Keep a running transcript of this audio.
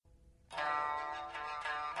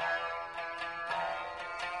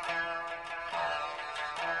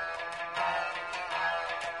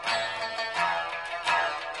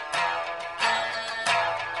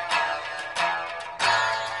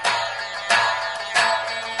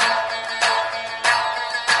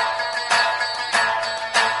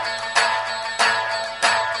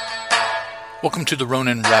Welcome to the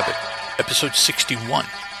Ronin Rabbit, episode 61.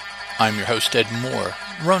 I'm your host, Ed Moore.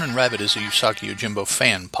 Ronin Rabbit is a Usagi Yojimbo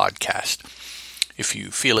fan podcast. If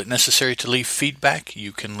you feel it necessary to leave feedback,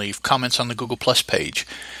 you can leave comments on the Google Plus page.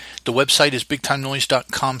 The website is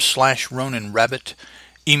bigtimenoise.com/Ronin Rabbit.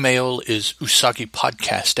 Email is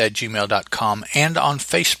usagipodcast@gmail.com. And on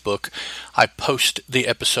Facebook, I post the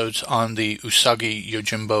episodes on the Usagi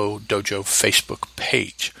Yojimbo Dojo Facebook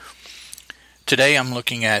page. Today I'm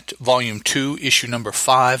looking at Volume 2, Issue Number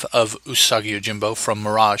 5 of Usagi Yojimbo from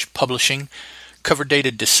Mirage Publishing, cover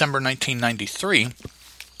dated December 1993.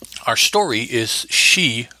 Our story is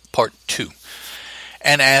She, Part 2.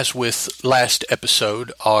 And as with last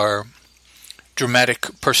episode, our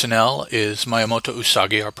dramatic personnel is Miyamoto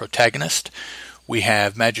Usagi, our protagonist. We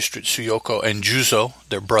have Magistrate Tsuyoko and Juzo,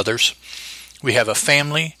 their brothers. We have a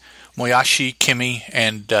family, Moyashi, Kimi,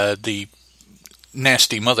 and the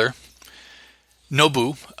nasty mother.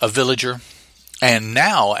 Nobu, a villager, and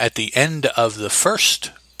now at the end of the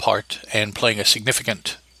first part and playing a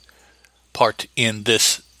significant part in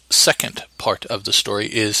this second part of the story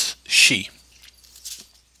is She.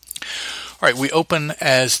 All right, we open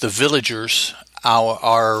as the villagers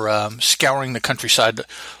are scouring the countryside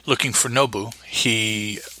looking for Nobu.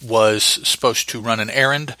 He was supposed to run an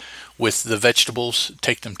errand with the vegetables,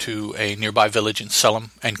 take them to a nearby village and sell them,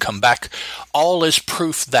 and come back. All is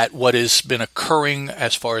proof that what has been occurring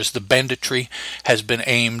as far as the banditry has been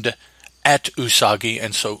aimed at Usagi,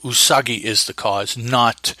 and so Usagi is the cause,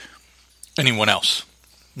 not anyone else.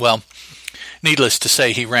 Well, needless to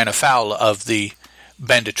say, he ran afoul of the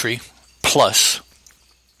banditry plus,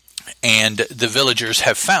 and the villagers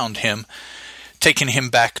have found him, taken him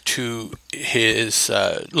back to his,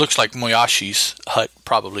 looks like Moyashi's hut,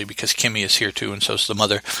 probably, because Kimi is here too, and so is the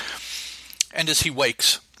mother. And as he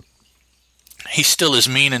wakes, he's still as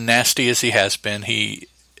mean and nasty as he has been. He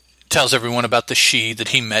tells everyone about the she that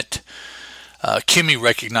he met. Kimi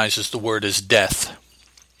recognizes the word as death.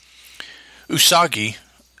 Usagi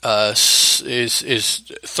is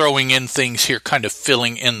throwing in things here, kind of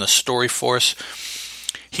filling in the story for us.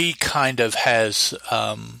 He kind of has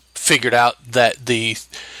figured out that the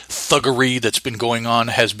thuggery that's been going on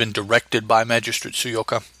has been directed by Magistrate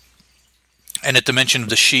Tsuyoka. And at the mention of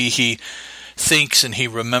the she, he thinks and he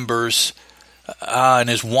remembers in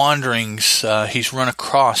his wanderings, he's run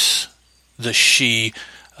across the she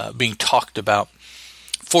being talked about.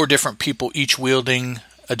 4 different people, each wielding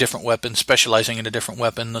a different weapon, specializing in a different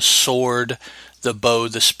weapon: the sword, the bow,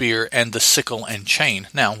 the spear, and the sickle and chain.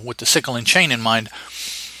 Now, with the sickle and chain in mind,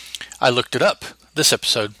 I looked it up this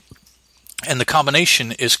episode, and the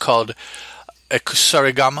combination is called a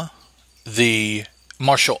kusarigama. The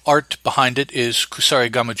martial art behind it is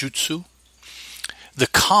kusarigama jutsu. The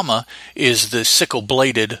kama is the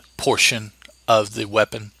sickle-bladed portion of the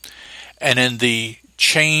weapon, and then the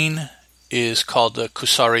chain is called the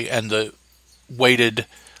kusari, and the weighted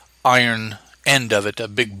iron end of it, a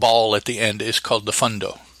big ball at the end, is called the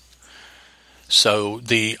fundo. So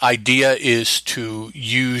the idea is to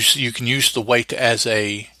you can use the weight as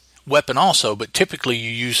a weapon also, but typically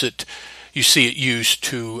you see it used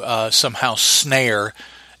to somehow snare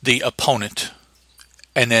the opponent.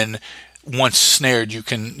 And then once snared, you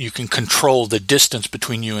can control the distance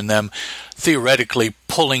between you and them, theoretically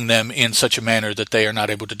pulling them in such a manner that they are not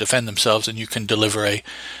able to defend themselves, and you can deliver a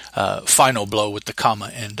final blow with the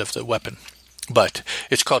kama end of the weapon. But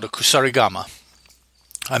it's called a kusarigama.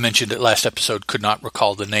 I mentioned it last episode, could not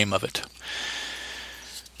recall the name of it.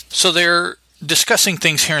 So they're discussing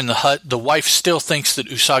things here in the hut. The wife still thinks that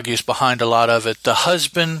Usagi is behind a lot of it. The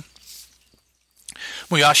husband,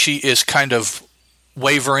 Muyashi, is kind of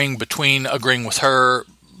wavering between agreeing with her,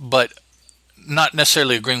 but not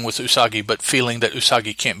necessarily agreeing with Usagi, but feeling that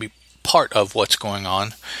Usagi can't be part of what's going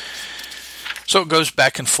on. So it goes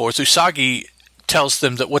back and forth. Usagi tells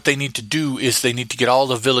them that what they need to do is they need to get all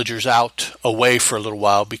the villagers out away for a little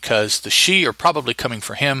while, because the she are probably coming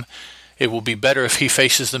for him. It will be better if he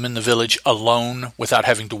faces them in the village alone without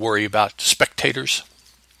having to worry about spectators.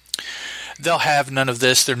 They'll have none of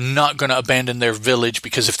this. They're not going to abandon their village,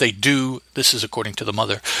 because if they do, this is according to the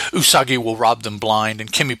mother, Usagi will rob them blind.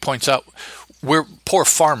 And Kimi points out, we're poor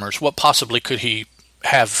farmers. What possibly could he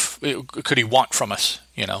want from us?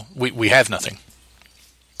 We have nothing.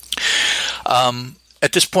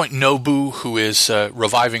 At this point, Nobu, who is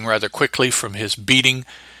reviving rather quickly from his beating,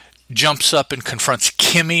 jumps up and confronts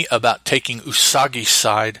Kimi about taking Usagi's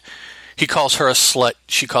side. He calls her a slut.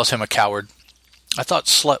 She calls him a coward. I thought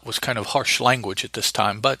slut was kind of harsh language at this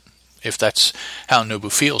time, but if that's how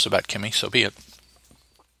Nobu feels about Kimi, so be it.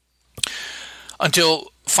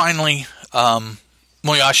 Until finally,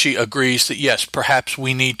 Moyashi agrees that yes, perhaps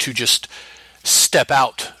we need to just step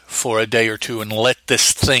out for a day or two and let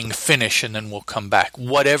this thing finish, and then we'll come back.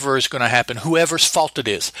 Whatever is going to happen, whoever's fault it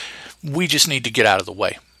is, we just need to get out of the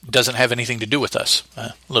way. It doesn't have anything to do with us.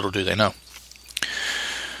 Little do they know.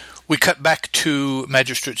 We cut back to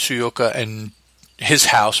Magistrate Tsuyoka and his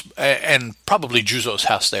house, and probably Juzo's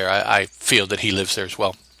house there. I feel that he lives there as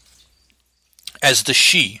well. As the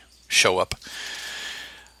Shi show up,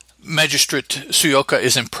 Magistrate Tsuyoka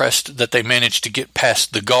is impressed that they managed to get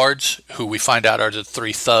past the guards, who we find out are the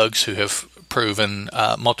three thugs who have proven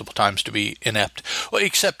multiple times to be inept. Well,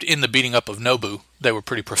 except in the beating up of Nobu. They were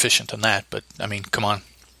pretty proficient in that, but, I mean, come on.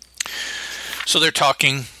 So they're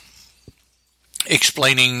talking,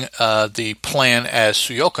 explaining the plan as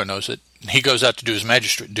Tsuyoka knows it. He goes out to do his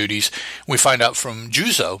magistrate duties. We find out from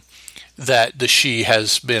Juzo that the Shi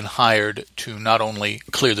has been hired to not only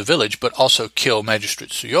clear the village, but also kill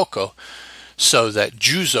Magistrate Tsuyoka so that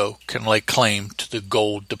Juzo can lay claim to the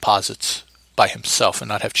gold deposits by himself and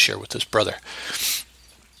not have to share with his brother.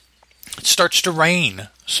 It starts to rain,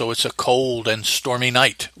 so it's a cold and stormy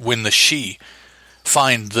night when the Shi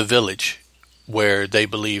find the village where they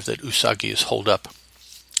believe that Usagi is holed up.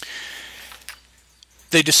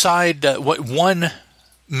 They decide what one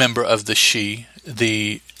member of the Shi,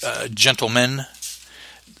 the gentleman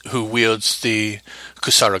who wields the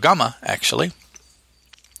Kusarigama, actually,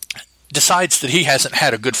 decides that he hasn't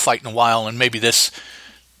had a good fight in a while, and maybe this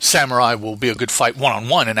samurai will be a good fight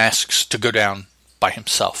one-on-one, and asks to go down by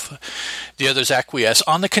himself. The others acquiesce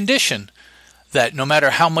on the condition that no matter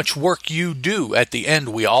how much work you do, at the end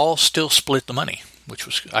we all still split the money, which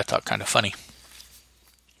was, I thought, kind of funny.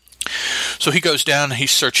 So he goes down,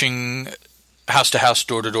 he's searching house to house,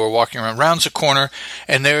 door to door, walking around, rounds a corner,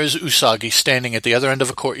 and there's Usagi standing at the other end of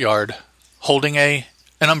a courtyard, holding an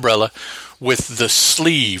umbrella with the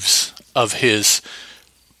sleeves of his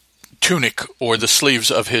tunic, or the sleeves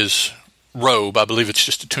of his robe, I believe it's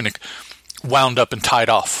just a tunic, wound up and tied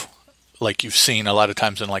off, like you've seen a lot of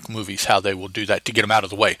times in like movies, how they will do that to get him out of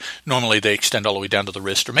the way. Normally they extend all the way down to the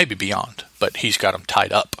wrist, or maybe beyond, but he's got them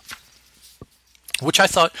tied up, which I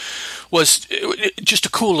thought was just a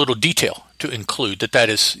cool little detail to include, that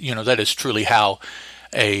is truly how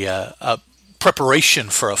a preparation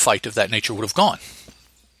for a fight of that nature would have gone.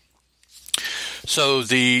 So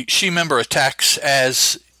the Shi member attacks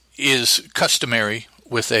as is customary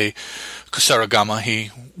with a Kusarigama. He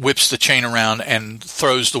whips the chain around and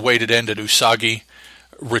throws the weighted end at Usagi,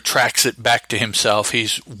 retracts it back to himself.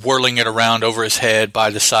 He's whirling it around over his head, by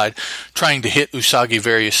the side, trying to hit Usagi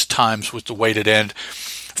various times with the weighted end.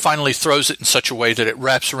 Finally throws it in such a way that it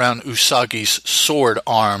wraps around Usagi's sword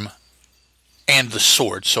arm and the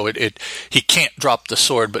sword. So he can't drop the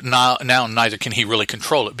sword, but now neither can he really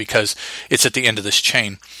control it because it's at the end of this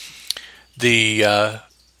chain. The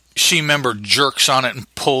Shi member jerks on it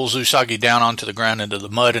and pulls Usagi down onto the ground into the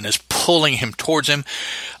mud and is pulling him towards him,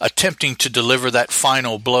 attempting to deliver that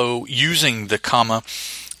final blow using the kama.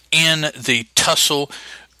 In the tussle,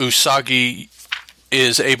 Usagi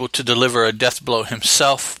is able to deliver a death blow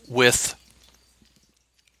himself with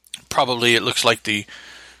probably, it looks like, the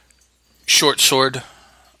short sword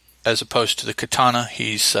as opposed to the katana.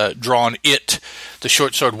 He's drawn the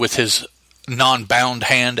short sword, with his non-bound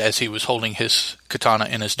hand as he was holding his katana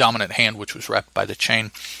in his dominant hand, which was wrapped by the chain.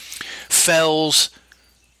 Fells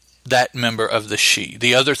that member of the Shi.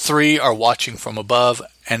 The other three are watching from above,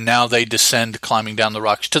 and now they descend, climbing down the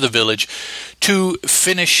rocks to the village to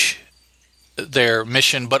finish their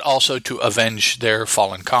mission, but also to avenge their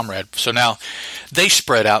fallen comrade. So now they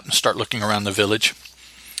spread out and start looking around the village.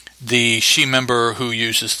 The Shi member who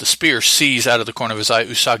uses the spear sees out of the corner of his eye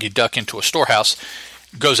Usagi duck into a storehouse,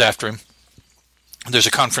 goes after him. There's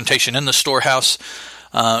a confrontation in the storehouse.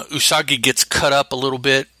 Usagi gets cut up a little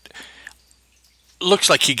bit. Looks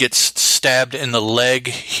like he gets stabbed in the leg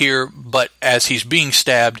here, but as he's being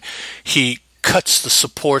stabbed, he cuts the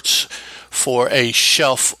supports for a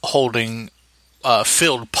shelf holding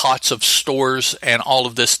filled pots of stores, and all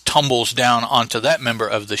of this tumbles down onto that member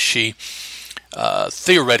of the Shi,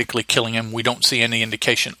 theoretically killing him. We don't see any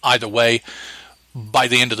indication either way. By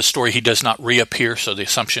the end of the story, he does not reappear, so the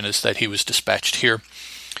assumption is that he was dispatched here.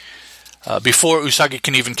 Before Usagi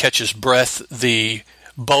can even catch his breath, the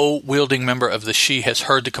bow-wielding member of the Shi has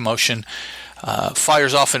heard the commotion,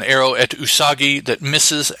 fires off an arrow at Usagi that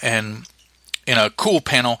misses, and in a cool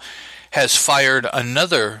panel has fired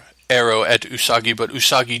another arrow at Usagi, but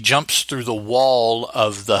Usagi jumps through the wall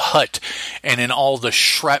of the hut, and in all the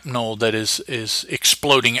shrapnel that is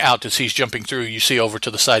exploding out as he's jumping through, you see over to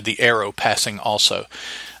the side the arrow passing also.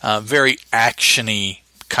 Very action-y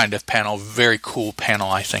kind of panel, very cool panel,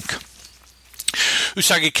 I think.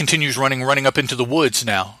 Usagi continues running up into the woods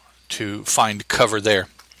now to find cover there.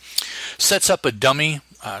 Sets up a dummy.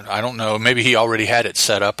 I don't know. Maybe he already had it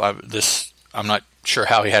set up. I'm not sure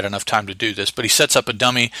how he had enough time to do this, but he sets up a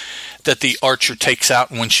dummy that the archer takes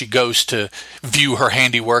out, and when she goes to view her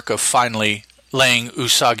handiwork of finally laying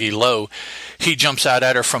Usagi low, he jumps out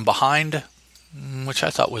at her from behind, which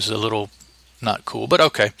I thought was a little not cool, but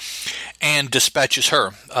okay, and dispatches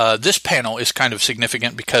her. This panel is kind of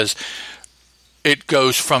significant because it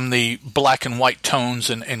goes from the black and white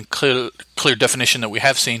tones and clear definition that we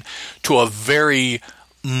have seen to a very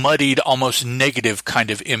muddied, almost negative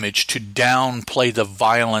kind of image to downplay the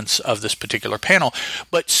violence of this particular panel,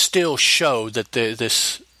 but still show that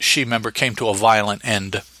this she-member came to a violent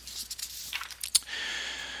end.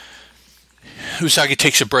 Usagi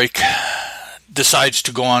takes a break, decides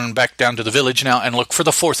to go on back down to the village now and look for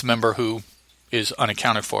the fourth member who is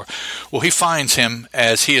unaccounted for. Well, he finds him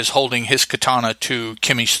as he is holding his katana to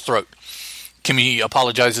Kimi's throat. Kimi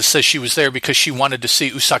apologizes, says she was there because she wanted to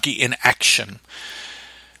see Usagi in action.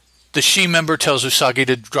 The she-member tells Usagi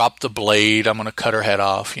to drop the blade, I'm going to cut her head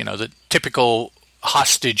off, the typical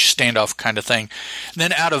hostage standoff kind of thing.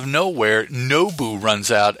 Then out of nowhere, Nobu runs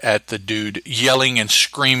out at the dude, yelling and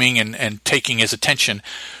screaming and taking his attention.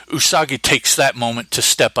 Usagi takes that moment to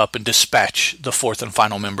step up and dispatch the fourth and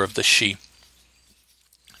final member of the she.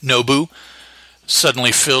 Nobu,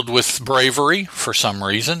 suddenly filled with bravery for some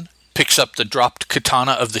reason, picks up the dropped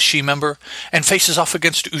katana of the she-member and faces off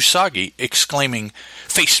against Usagi, exclaiming,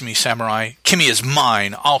 "Face me, samurai. Kimi is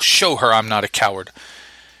mine. I'll show her I'm not a coward."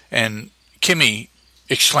 And Kimi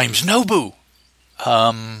exclaims, "Nobu!"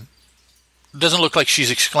 Doesn't look like she's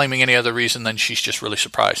exclaiming any other reason than she's just really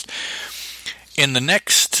surprised. In the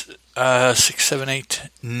next 6, 7, 8,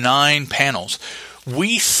 9 panels,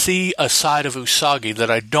 we see a side of Usagi that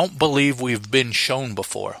I don't believe we've been shown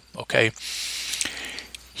before, okay?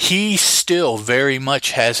 He still very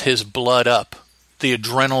much has his blood up. The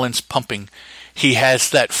adrenaline's pumping. He has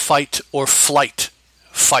that fight or flight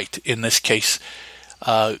fight, in this case,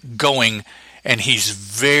 going, and he's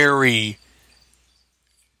very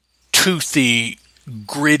toothy,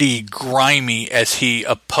 gritty, grimy as he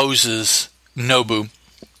opposes Nobu.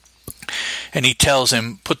 And he tells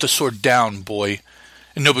him, "Put the sword down, boy."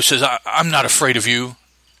 And Nobu says, "I'm not afraid of you."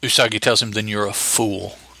 Usagi tells him, "Then you're a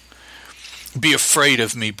fool. Be afraid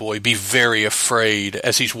of me, boy. Be very afraid,"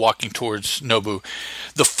 as he's walking towards Nobu.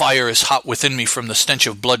 "The fire is hot within me from the stench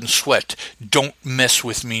of blood and sweat. Don't mess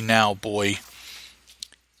with me now, boy."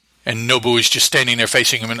 And Nobu is just standing there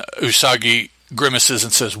facing him, and Usagi grimaces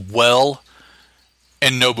and says, "Well?"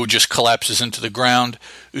 And Nobu just collapses into the ground.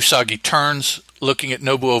 Usagi turns, looking at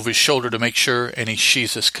Nobu over his shoulder to make sure, and he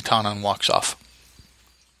sheathes his katana and walks off.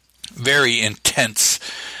 Very intense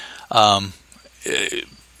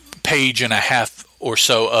page and a half or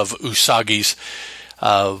so of Usagi's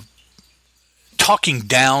talking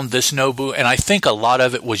down this Nobu, and I think a lot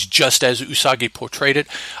of it was just as Usagi portrayed it.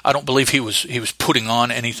 I don't believe he was putting on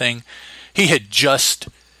anything. He had just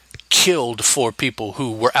killed 4 people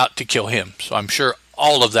who were out to kill him, so I'm sure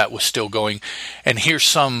all of that was still going. And here's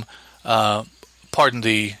some, pardon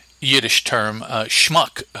the Yiddish term,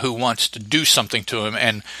 schmuck who wants to do something to him,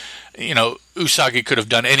 and Usagi could have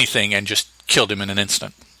done anything and just killed him in an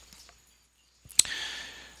instant.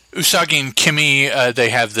 Usagi and Kimi, they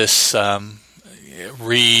have this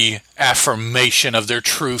reaffirmation of their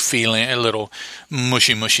true feeling, a little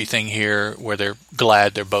mushy thing here where they're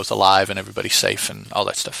glad they're both alive and everybody's safe and all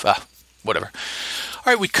that stuff. Whatever. All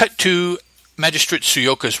right, we cut to Magistrate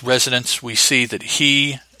Tsuyoka's residence. We see that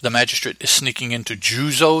the magistrate, is sneaking into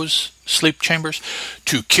Juzo's sleep chambers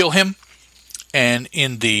to kill him. And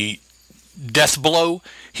in the death blow,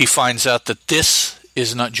 he finds out that this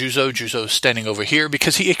is not Juzo. Juzo is standing over here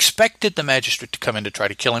because he expected the magistrate to come in to try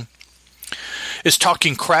to kill him. Is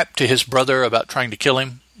talking crap to his brother about trying to kill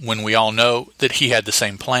him when we all know that he had the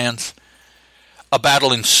same plans. A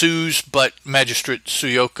battle ensues, but Magistrate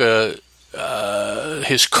Tsuyoka,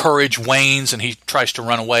 his courage wanes and he tries to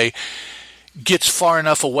run away. Gets far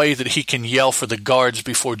enough away that he can yell for the guards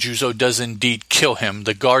before Juzo does indeed kill him.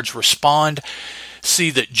 The guards respond, see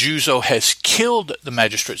that Juzo has killed the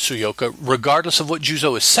Magistrate Tsuyoka, regardless of what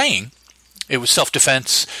Juzo is saying. It was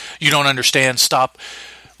self-defense. You don't understand. Stop.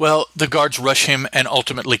 Well, the guards rush him and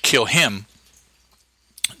ultimately kill him.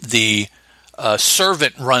 The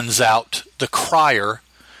servant runs out, the crier,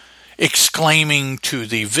 exclaiming to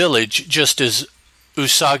the village just as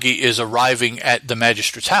Usagi is arriving at the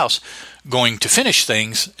magistrate's house, going to finish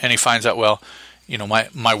things, and he finds out, well,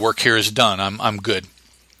 my work here is done. I'm good.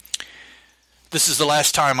 This is the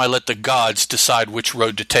last time I let the gods decide which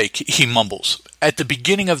road to take, he mumbles. At the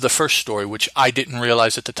beginning of the first story, which I didn't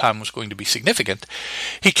realize at the time was going to be significant,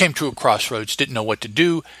 he came to a crossroads, didn't know what to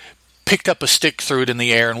do, picked up a stick, threw it in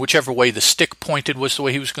the air, and whichever way the stick pointed was the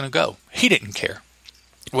way he was going to go. He didn't care.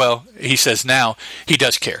 Well, he says now he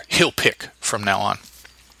does care. He'll pick from now on.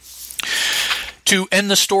 To end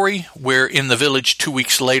the story, we're in the village 2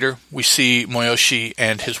 weeks later. We see Moyoshi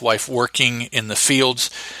and his wife working in the fields.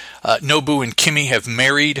 Nobu and Kimi have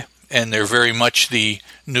married, and they're very much the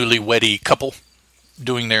newlyweddy couple,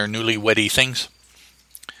 doing their newlyweddy things.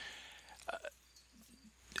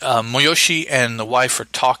 Moyoshi and the wife are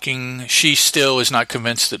talking. She still is not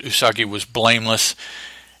convinced that Usagi was blameless.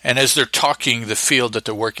 And as they're talking, the field that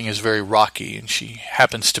they're working is very rocky, and she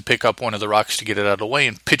happens to pick up one of the rocks to get it out of the way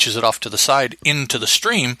and pitches it off to the side into the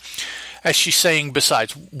stream, as she's saying,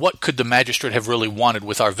 besides, what could the magistrate have really wanted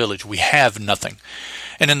with our village? We have nothing.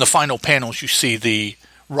 And in the final panels, you see the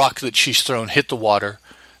rock that she's thrown hit the water,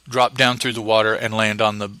 drop down through the water, and land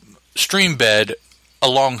on the stream bed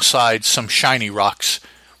alongside some shiny rocks,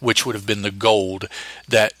 which would have been the gold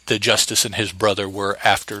that the justice and his brother were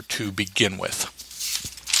after to begin with.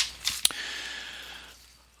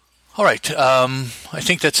 All right, I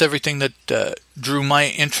think that's everything that drew my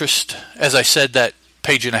interest. As I said, that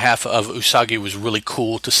page and a half of Usagi was really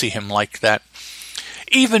cool to see him like that.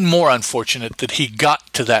 Even more unfortunate that he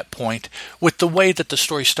got to that point with the way that the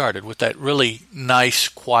story started, with that really nice,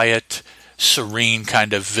 quiet, serene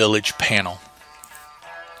kind of village panel.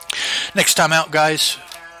 Next time out, guys,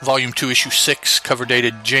 Volume 2, Issue 6, cover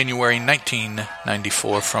dated January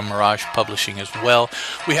 1994 from Mirage Publishing as well.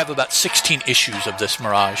 We have about 16 issues of this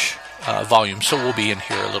Mirage volume, so we'll be in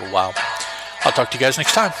here a little while. I'll talk to you guys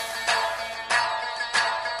next time.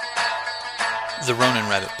 The Ronin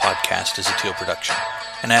Rabbit podcast is a Teal production,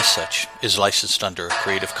 and as such is licensed under a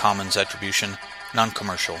Creative Commons Attribution,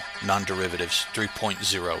 Non-Commercial, Non-Derivatives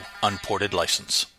 3.0 Unported license.